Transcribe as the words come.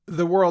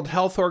The World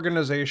Health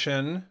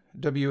Organization,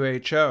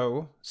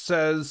 WHO,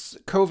 says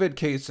COVID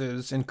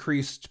cases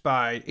increased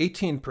by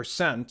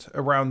 18%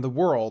 around the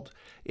world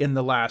in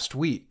the last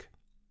week.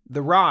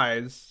 The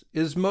rise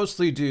is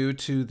mostly due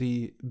to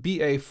the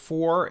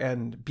BA4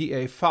 and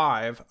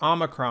BA5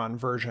 Omicron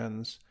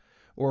versions,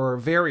 or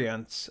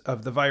variants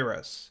of the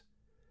virus.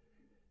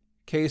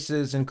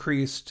 Cases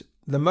increased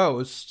the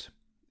most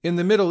in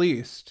the Middle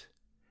East,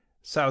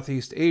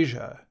 Southeast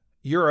Asia,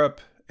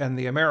 Europe, and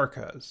the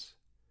Americas.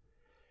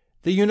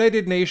 The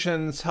United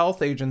Nations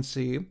Health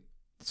Agency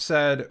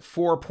said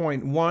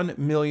 4.1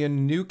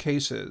 million new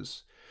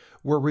cases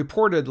were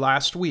reported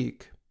last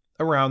week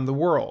around the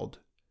world.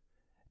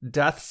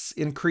 Deaths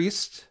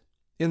increased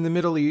in the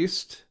Middle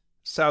East,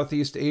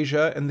 Southeast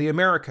Asia, and the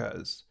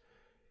Americas,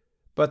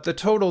 but the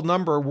total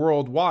number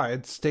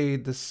worldwide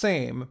stayed the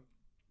same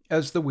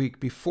as the week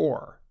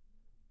before,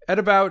 at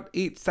about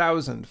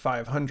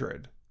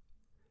 8,500.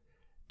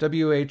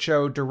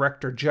 WHO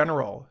Director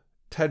General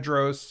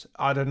Tedros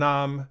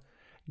Adhanom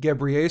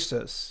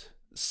Ghebreyesus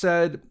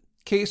said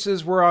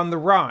cases were on the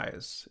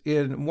rise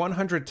in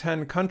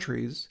 110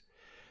 countries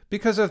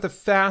because of the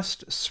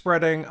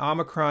fast-spreading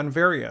Omicron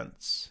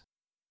variants.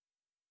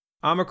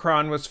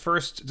 Omicron was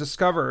first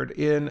discovered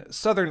in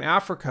southern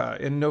Africa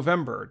in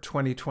November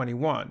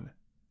 2021.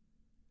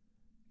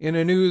 In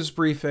a news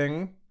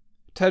briefing,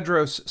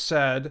 Tedros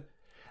said,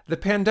 "The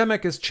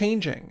pandemic is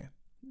changing,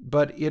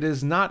 but it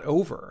is not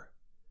over."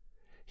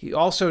 He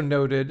also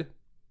noted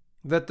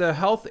that the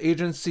health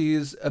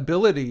agency's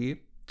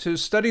ability to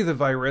study the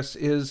virus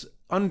is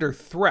under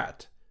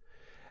threat,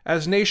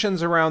 as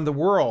nations around the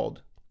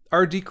world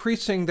are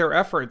decreasing their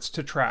efforts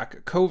to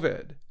track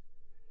COVID.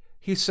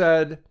 He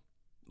said,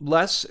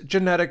 "Less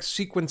genetic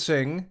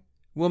sequencing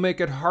will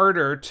make it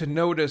harder to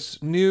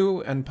notice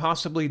new and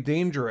possibly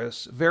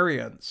dangerous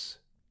variants."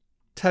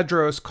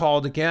 Tedros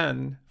called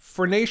again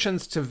for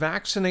nations to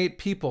vaccinate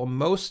people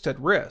most at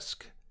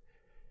risk,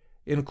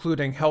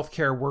 including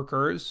healthcare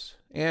workers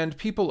and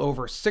people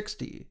over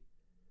 60.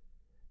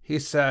 He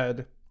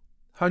said,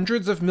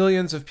 "Hundreds of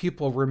millions of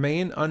people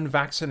remain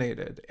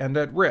unvaccinated and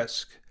at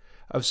risk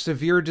of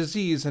severe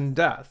disease and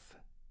death."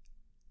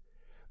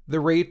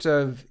 The rate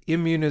of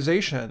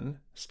immunization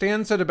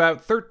stands at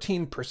about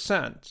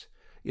 13%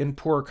 in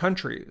poor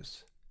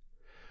countries.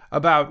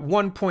 About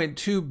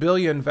 1.2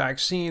 billion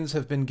vaccines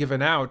have been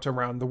given out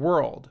around the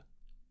world.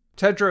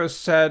 Tedros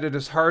said it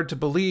is hard to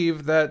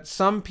believe that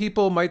some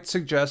people might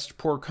suggest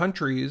poor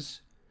countries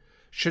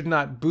should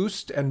not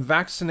boost and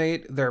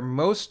vaccinate their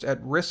most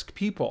at-risk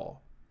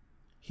people.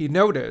 He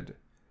noted,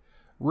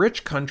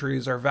 "Rich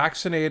countries are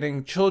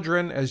vaccinating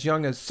children as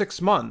young as 6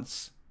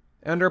 months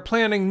and are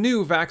planning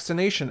new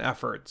vaccination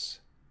efforts."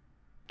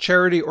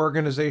 Charity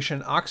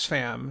organization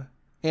Oxfam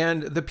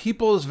and the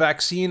People's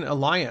Vaccine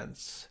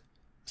Alliance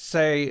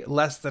say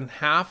less than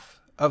half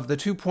of the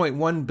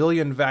 2.1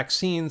 billion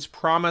vaccines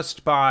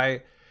promised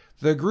by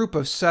the Group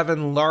of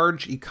 7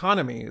 large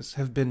economies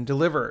have been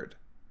delivered.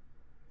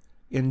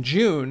 In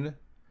June,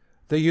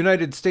 the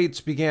United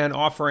States began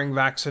offering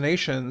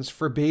vaccinations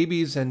for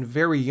babies and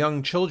very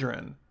young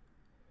children.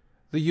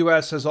 The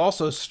U.S. has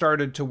also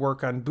started to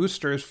work on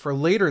boosters for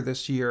later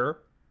this year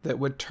that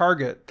would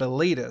target the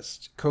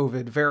latest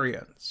COVID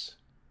variants.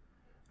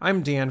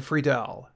 I'm Dan Friedel.